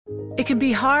It can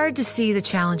be hard to see the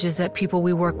challenges that people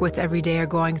we work with every day are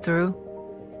going through.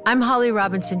 I'm Holly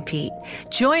Robinson Pete.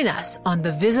 Join us on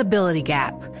The Visibility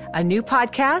Gap, a new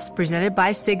podcast presented by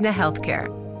Cigna Healthcare.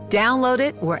 Download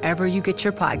it wherever you get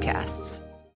your podcasts.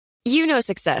 You know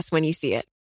success when you see it.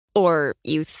 Or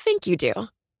you think you do.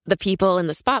 The people in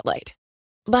the spotlight.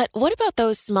 But what about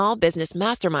those small business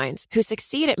masterminds who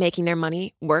succeed at making their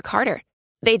money work harder?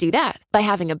 They do that by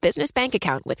having a business bank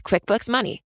account with QuickBooks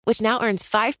Money, which now earns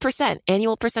 5%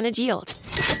 annual percentage yield.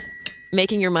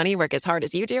 Making your money work as hard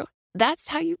as you do? That's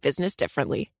how you business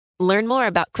differently. Learn more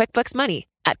about QuickBooks Money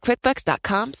at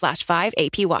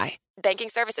quickbooks.com/5APY. Banking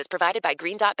services provided by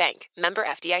Green Dot Bank. Member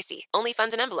FDIC. Only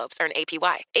funds and envelopes earn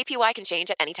APY. APY can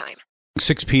change at any time.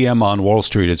 6 p.m. on Wall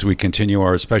Street as we continue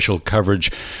our special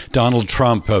coverage. Donald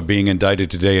Trump being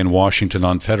indicted today in Washington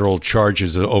on federal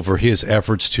charges over his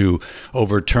efforts to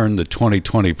overturn the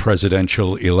 2020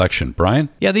 presidential election. Brian?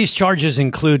 Yeah, these charges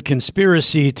include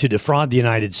conspiracy to defraud the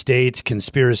United States,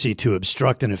 conspiracy to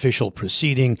obstruct an official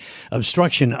proceeding,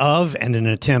 obstruction of and an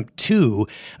attempt to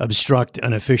obstruct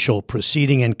an official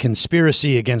proceeding, and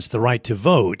conspiracy against the right to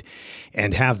vote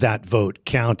and have that vote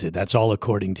counted. That's all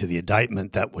according to the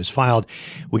indictment that was filed.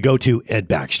 We go to Ed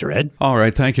Baxter. Ed? All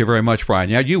right. Thank you very much, Brian.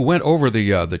 Yeah, you went over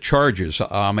the charges.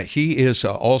 He is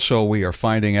also, we are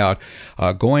finding out,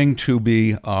 going to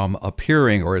be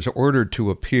appearing or is ordered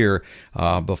to appear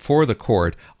before the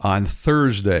court on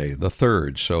Thursday, the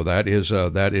 3rd. So that is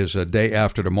a day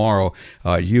after tomorrow,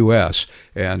 U.S.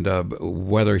 And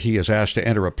whether he is asked to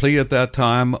enter a plea at that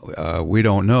time, we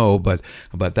don't know. But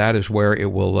that is where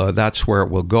it will. That's where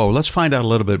it will go. Let's find out a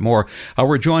little bit more.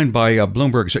 We're joined by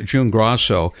Bloomberg's June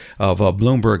Grosso of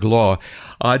Bloomberg Law.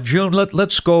 June,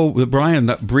 let's go.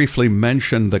 Brian briefly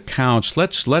mentioned the counts.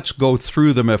 Let's go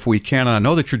through them if we can. I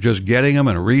know that you're just getting them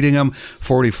and reading them,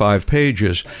 45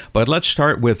 pages. But let's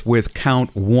start with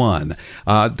count 1.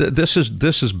 This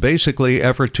is basically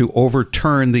effort to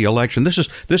overturn the election.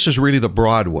 This is really the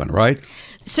broad one, right?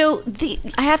 So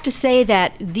I have to say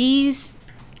that these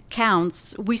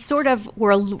counts, we sort of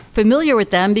were familiar with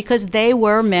them because they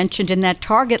were mentioned in that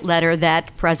target letter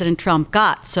that President Trump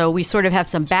got. So we sort of have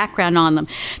some background on them.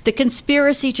 The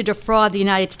conspiracy to defraud the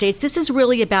United States, this is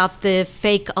really about the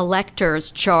fake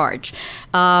electors charge,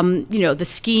 the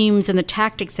schemes and the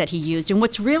tactics that he used. And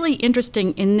what's really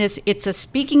interesting in this, it's a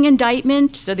speaking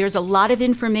indictment, so there's a lot of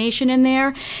information in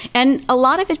there, and a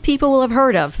lot of it people will have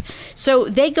heard of. So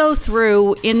they go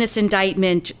through in this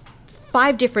indictment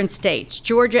 5 different states: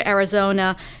 Georgia,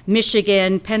 Arizona,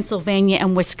 Michigan, Pennsylvania,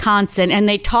 and Wisconsin. And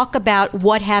they talk about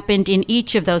what happened in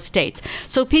each of those states.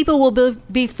 So people will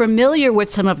be familiar with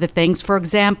some of the things. For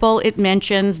example, it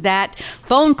mentions that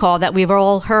phone call that we've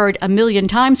all heard a million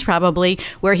times probably,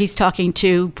 where he's talking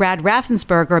to Brad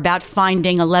Raffensperger about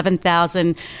finding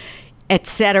 11,000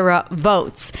 etc.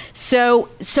 votes. So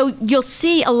you'll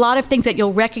see a lot of things that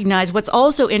you'll recognize. What's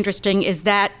also interesting is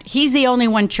that he's the only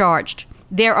one charged.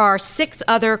 There are 6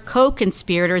 other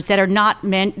co-conspirators that are not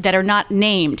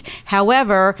named.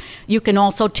 However, you can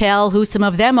also tell who some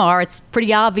of them are. It's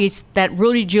pretty obvious that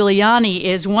Rudy Giuliani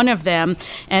is one of them,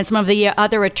 and some of the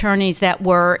other attorneys that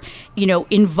were,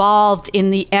 involved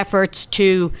in the efforts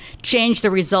to change the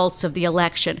results of the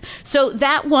election. So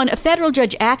that one, a federal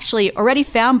judge actually already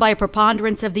found by a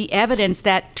preponderance of the evidence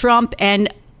that Trump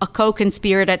and a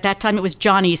co-conspirator, at that time it was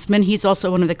John Eastman, he's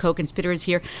also one of the co-conspirators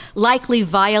here, likely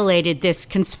violated this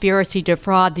conspiracy to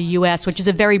defraud the U.S., which is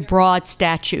a very broad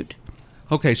statute.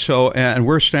 Okay, so, and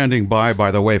we're standing by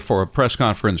the way, for a press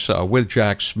conference with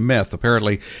Jack Smith.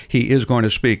 Apparently, he is going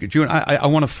to speak. June, I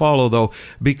want to follow, though,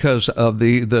 because of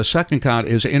the second count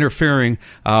is interfering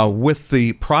with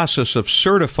the process of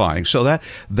certifying. So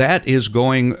that is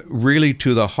going really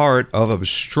to the heart of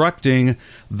obstructing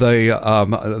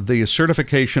the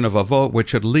certification of a vote,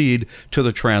 which would lead to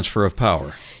the transfer of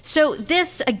power. So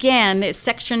this, again,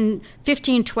 Section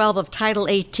 1512 of Title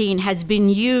 18 has been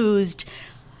used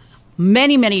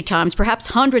many, many times, perhaps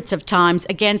hundreds of times,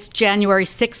 against January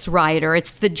 6th rioter.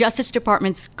 It's the Justice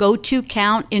Department's go-to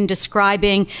count in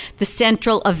describing the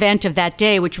central event of that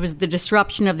day, which was the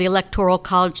disruption of the Electoral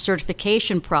College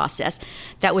certification process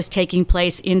that was taking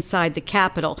place inside the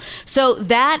Capitol. So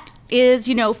that is,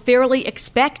 fairly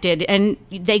expected. And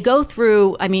they go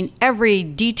through, every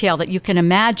detail that you can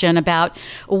imagine about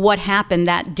what happened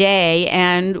that day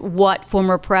and what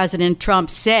former President Trump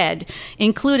said,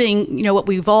 including, what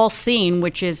we've all seen,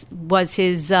 which was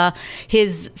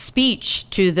his speech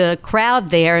to the crowd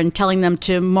there and telling them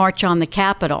to march on the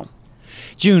Capitol.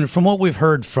 June, from what we've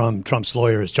heard from Trump's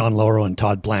lawyers, John Lauro and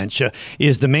Todd Blanche,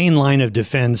 is the main line of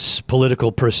defense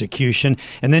political persecution?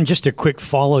 And then just a quick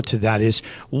follow to that is,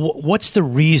 what's the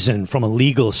reason from a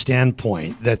legal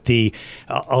standpoint that the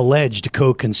alleged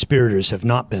co-conspirators have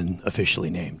not been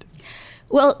officially named?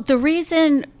 Well, the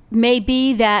reason may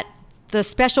be that the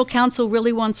special counsel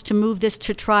really wants to move this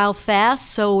to trial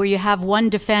fast. So where you have one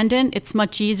defendant, it's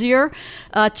much easier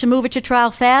to move it to trial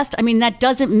fast. I mean, that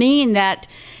doesn't mean that,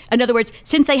 in other words,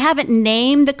 since they haven't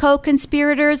named the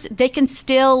co-conspirators, they can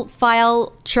still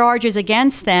file charges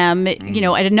against them,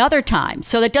 at another time.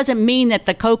 So that doesn't mean that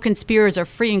the co-conspirators are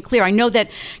free and clear. I know that,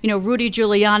 Rudy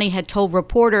Giuliani had told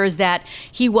reporters that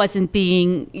he wasn't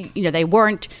being,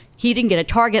 he didn't get a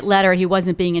target letter. He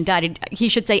wasn't being indicted. He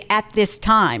should say at this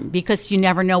time, because you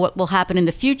never know what will happen in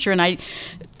the future. And I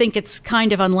think it's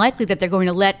kind of unlikely that they're going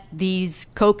to let these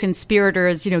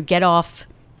co-conspirators, get off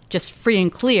just free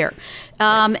and clear.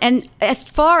 And as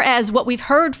far as what we've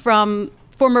heard from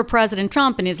former President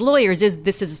Trump and his lawyers is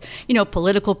this is,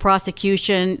 political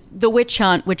prosecution, the witch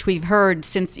hunt, which we've heard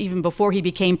since even before he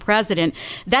became president.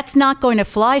 That's not going to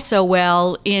fly so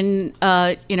well in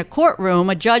a courtroom.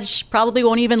 A judge probably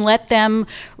won't even let them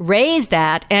raise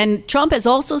that. And Trump has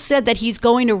also said that he's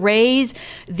going to raise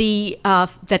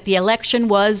that the election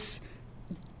was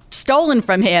stolen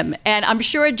from him. And I'm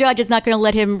sure a judge is not going to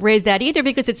let him raise that either,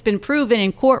 because it's been proven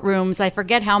in courtrooms, I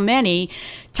forget how many,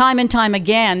 time and time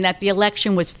again, that the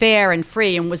election was fair and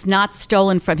free and was not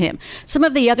stolen from him. Some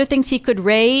of the other things he could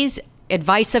raise,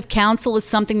 advice of counsel is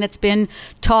something that's been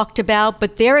talked about.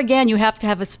 But there again, you have to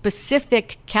have a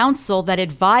specific counsel that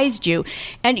advised you.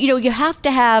 And, you have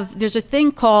to have, there's a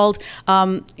thing called,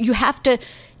 you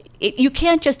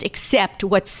can't just accept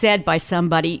what's said by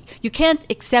somebody. You can't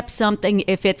accept something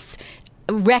if it's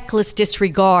reckless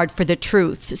disregard for the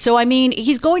truth. So,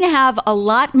 he's going to have a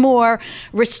lot more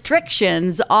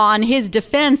restrictions on his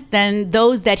defense than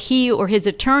those that he or his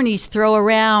attorneys throw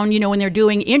around, when they're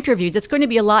doing interviews. It's going to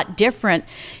be a lot different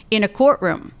in a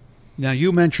courtroom. Now,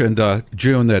 you mentioned,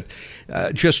 June, that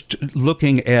just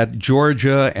looking at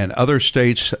Georgia and other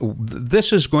states,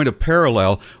 this is going to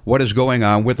parallel what is going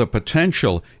on with a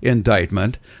potential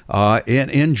indictment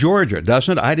in Georgia,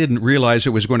 doesn't it? I didn't realize it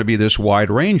was going to be this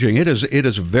wide-ranging. It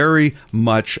is very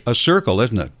much a circle,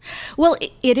 isn't it? Well,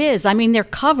 it is. They're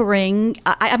covering.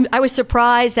 I was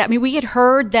surprised that, we had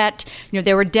heard that,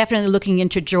 they were definitely looking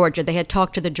into Georgia. They had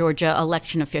talked to the Georgia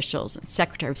election officials,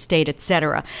 Secretary of State, et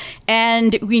cetera.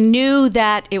 And we knew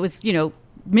that it was,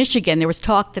 Michigan. There was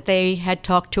talk that they had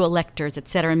talked to electors, et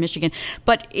cetera, in Michigan.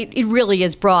 But it really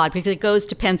is broad, because it goes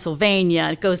to Pennsylvania,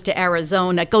 it goes to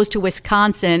Arizona, it goes to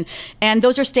Wisconsin. And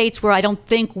those are states where I don't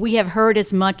think we have heard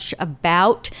as much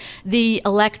about the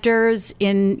electors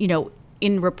in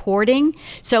reporting.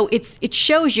 So it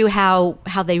shows you how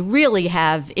they really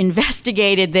have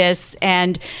investigated this,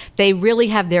 and they really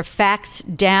have their facts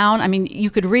down. You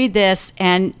could read this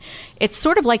and it's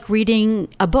sort of like reading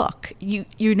a book. You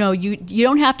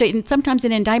don't have to, and sometimes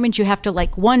in indictments you have to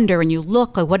wonder and you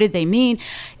look, what did they mean?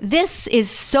 This is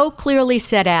so clearly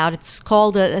set out. It's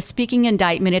called a speaking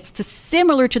indictment. It's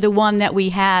similar to the one that we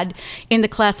had in the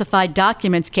classified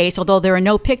documents case, although there are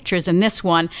no pictures in this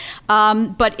one.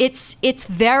 But it's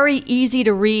very easy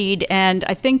to read. And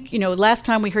I think, last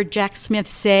time we heard Jack Smith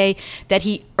say that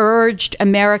he urged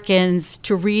Americans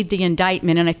to read the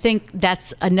indictment. And I think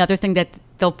that's another thing that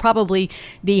they'll probably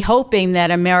be hoping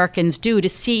that Americans do, to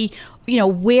see,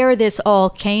 where this all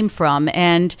came from,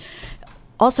 and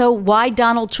also why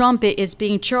Donald Trump is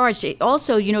being charged.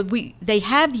 Also, they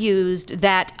have used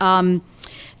that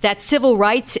civil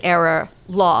rights era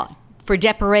law for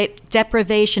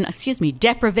deprivation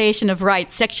of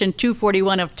rights, Section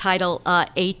 241 of Title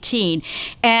 18,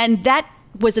 and that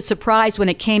was a surprise when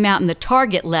it came out in the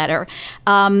target letter.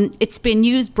 It's been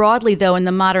used broadly, though, in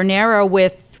the modern era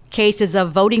with cases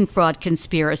of voting fraud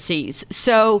conspiracies.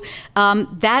 So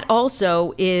that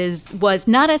also was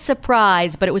not a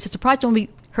surprise, but it was a surprise when we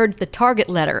heard the target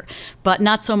letter, but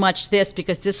not so much this,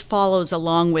 because this follows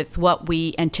along with what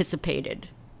we anticipated.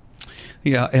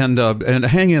 Yeah, and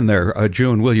hang in there,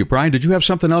 June, will you? Brian, did you have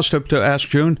something else to ask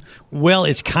June? Well,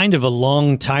 it's kind of a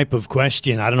long type of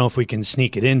question. I don't know if we can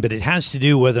sneak it in, but it has to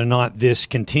do whether or not this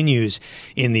continues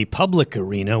in the public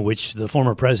arena, which the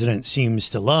former president seems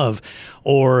to love,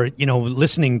 or,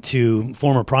 listening to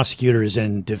former prosecutors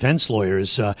and defense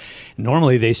lawyers.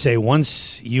 Normally they say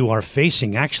once you are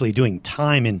facing actually doing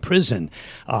time in prison,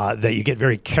 that you get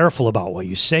very careful about what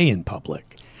you say in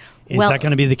public. Is that going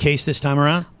to be the case this time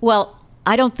around? Well,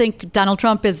 I don't think Donald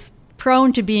Trump is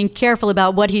prone to being careful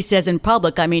about what he says in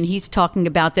public. I mean, he's talking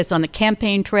about this on the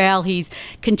campaign trail. He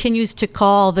continues to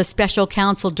call the special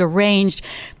counsel deranged.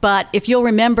 But if you'll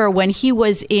remember, when he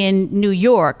was in New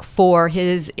York for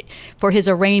his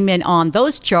arraignment on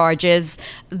those charges,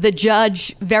 the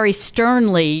judge very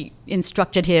sternly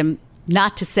instructed him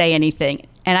not to say anything.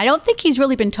 And I don't think he's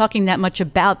really been talking that much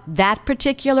about that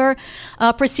particular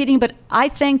proceeding, but I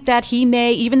think that he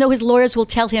may, even though his lawyers will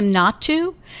tell him not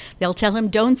to, they'll tell him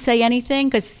don't say anything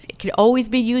because it could always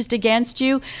be used against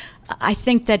you. I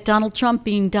think that Donald Trump,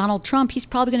 being Donald Trump, he's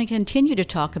probably going to continue to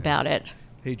talk about it.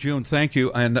 Hey, June, thank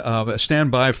you. And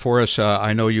stand by for us.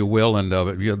 I know you will. And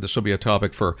this will be a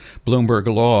topic for Bloomberg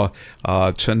Law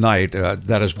tonight.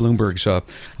 That is Bloomberg's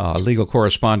legal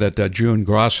correspondent, June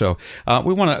Grasso.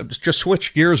 We want to just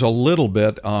switch gears a little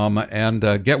bit and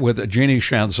get with Jeannie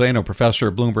Shanzano,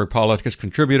 professor, Bloomberg Politics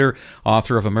contributor,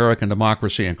 author of American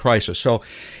Democracy in Crisis. So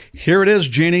here it is,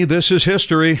 Jeannie. This is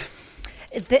history.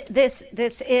 This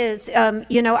is,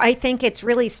 I think it's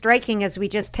really striking as we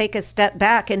just take a step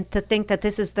back and to think that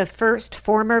this is the first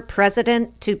former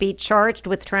president to be charged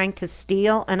with trying to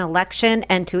steal an election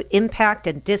and to impact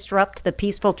and disrupt the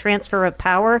peaceful transfer of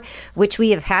power, which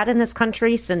we have had in this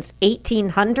country since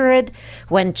 1800,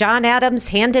 when John Adams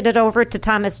handed it over to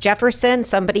Thomas Jefferson,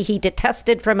 somebody he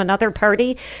detested from another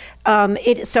party.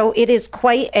 So it is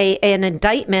quite an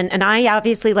indictment. And I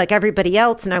obviously, like everybody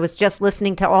else, and I was just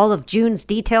listening to all of June's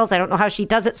details. I don't know how she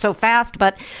does it so fast,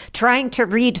 but trying to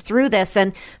read through this,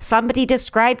 and somebody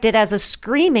described it as a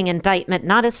screaming indictment,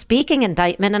 not a speaking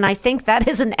indictment. And I think that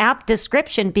is an apt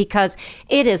description because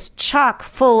it is chock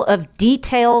full of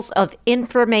details, of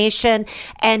information,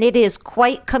 and it is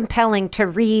quite compelling to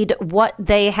read what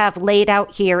they have laid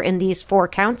out here in these 4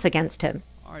 counts against him.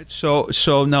 All right,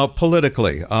 so now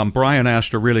politically, Brian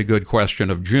asked a really good question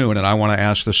of June, and I want to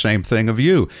ask the same thing of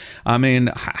you. I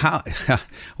mean, how?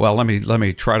 Well, let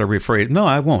me try to rephrase. No,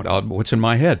 I won't. What's in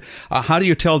my head? How do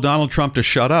you tell Donald Trump to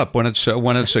shut up when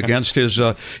it's against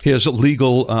his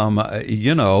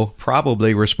legal,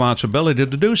 probably responsibility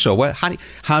to do so?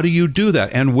 How do you do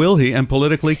that? And will he? And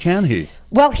politically, can he?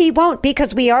 Well, he won't,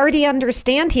 because we already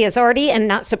understand he has already, and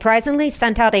not surprisingly,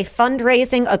 sent out a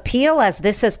fundraising appeal as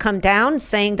this has come down,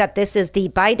 saying that this is the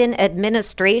Biden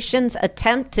administration's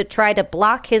attempt to try to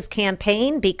block his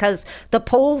campaign, because the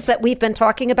polls that we've been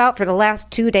talking about for the last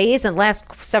 2 days and last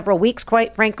several weeks,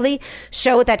 quite frankly,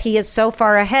 show that he is so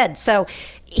far ahead. So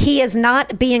he is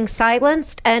not being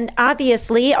silenced. And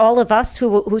obviously, all of us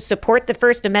who support the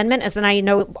First Amendment, as I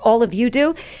know all of you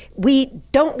do, we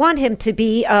don't want him to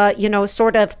be,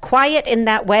 sort of quiet in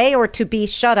that way or to be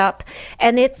shut up.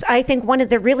 And it's, I think, one of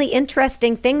the really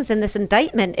interesting things in this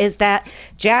indictment is that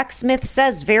Jack Smith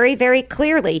says very, very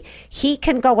clearly he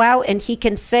can go out and he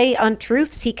can say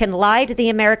untruths. He can lie to the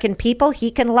American people. He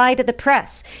can lie to the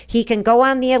press. He can go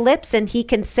on the ellipse and he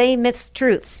can say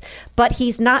mistruths. But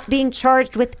he's not being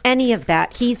charged with any of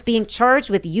that. He's being charged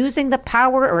with using the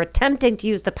power or attempting to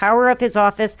use the power of his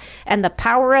office and the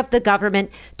power of the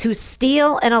government to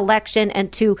steal an election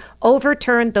and to overturn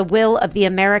the will of the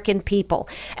American people.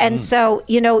 And so,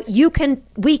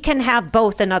 we can have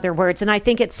both, in other words. And I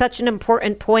think it's such an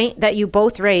important point that you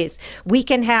both raise. We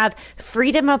can have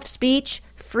freedom of speech,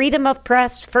 freedom of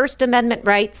press, First Amendment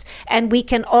rights, and we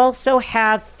can also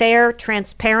have fair,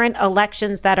 transparent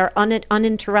elections that are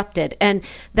uninterrupted. And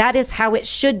that is how it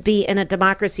should be in a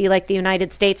democracy like the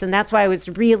United States. And that's why I was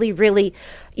really, really,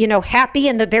 happy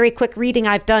in the very quick reading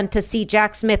I've done to see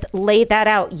Jack Smith lay that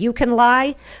out. You can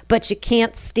lie, but you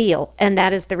can't steal. And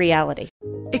that is the reality.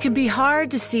 It can be hard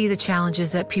to see the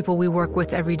challenges that people we work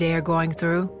with every day are going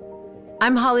through.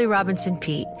 I'm Holly Robinson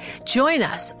Pete. Join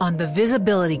us on The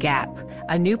Visibility Gap,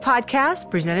 a new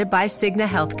podcast presented by Cigna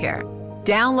Healthcare.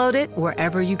 Download it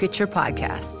wherever you get your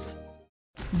podcasts.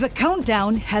 The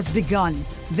countdown has begun.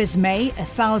 This May,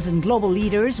 1,000 global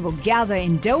leaders will gather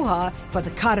in Doha for the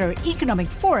Qatar Economic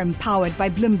Forum powered by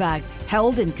Bloomberg,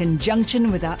 held in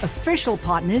conjunction with our official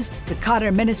partners, the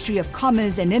Qatar Ministry of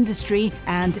Commerce and Industry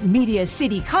and Media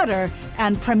City Qatar,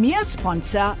 and premier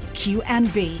sponsor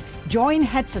QNB. Join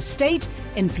heads of state,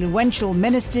 influential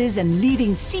ministers, and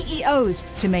leading CEOs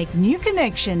to make new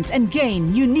connections and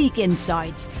gain unique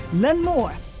insights. Learn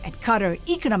more at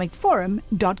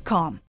QatarEconomicForum.com.